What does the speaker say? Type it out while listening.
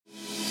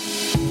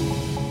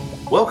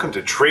Welcome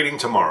to Trading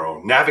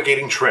Tomorrow,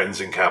 Navigating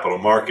Trends in Capital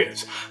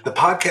Markets, the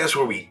podcast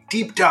where we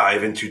deep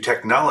dive into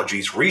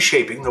technologies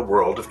reshaping the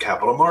world of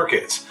capital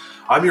markets.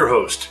 I'm your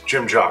host,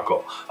 Jim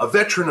Jockle, a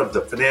veteran of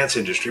the finance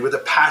industry with a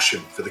passion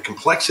for the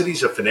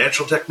complexities of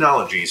financial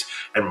technologies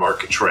and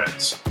market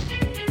trends.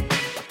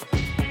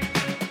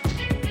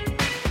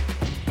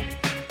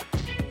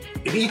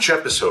 In each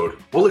episode,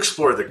 we'll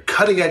explore the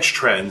cutting-edge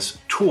trends,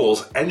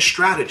 tools, and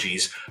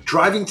strategies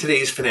driving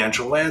today's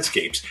financial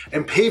landscapes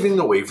and paving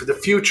the way for the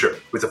future.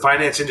 With the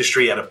finance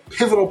industry at a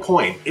pivotal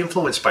point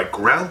influenced by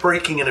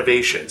groundbreaking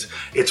innovations,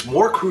 it's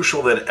more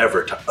crucial than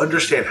ever to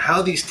understand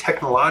how these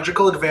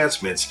technological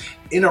advancements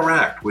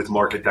interact with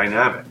market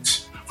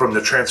dynamics. From the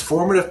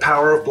transformative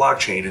power of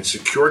blockchain and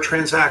secure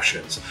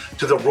transactions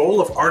to the role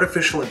of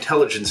artificial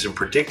intelligence and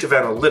predictive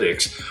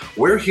analytics,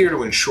 we're here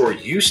to ensure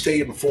you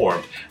stay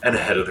informed and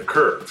ahead of the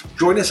curve.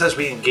 Join us as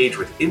we engage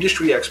with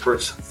industry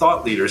experts,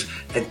 thought leaders,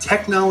 and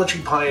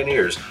technology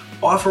pioneers,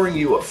 offering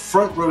you a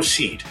front row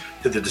seat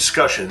to the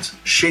discussions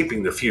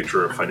shaping the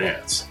future of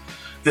finance.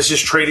 This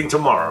is Trading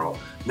Tomorrow,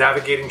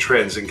 Navigating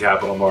Trends in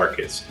Capital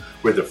Markets,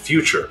 where the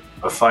future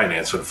of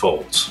finance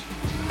unfolds.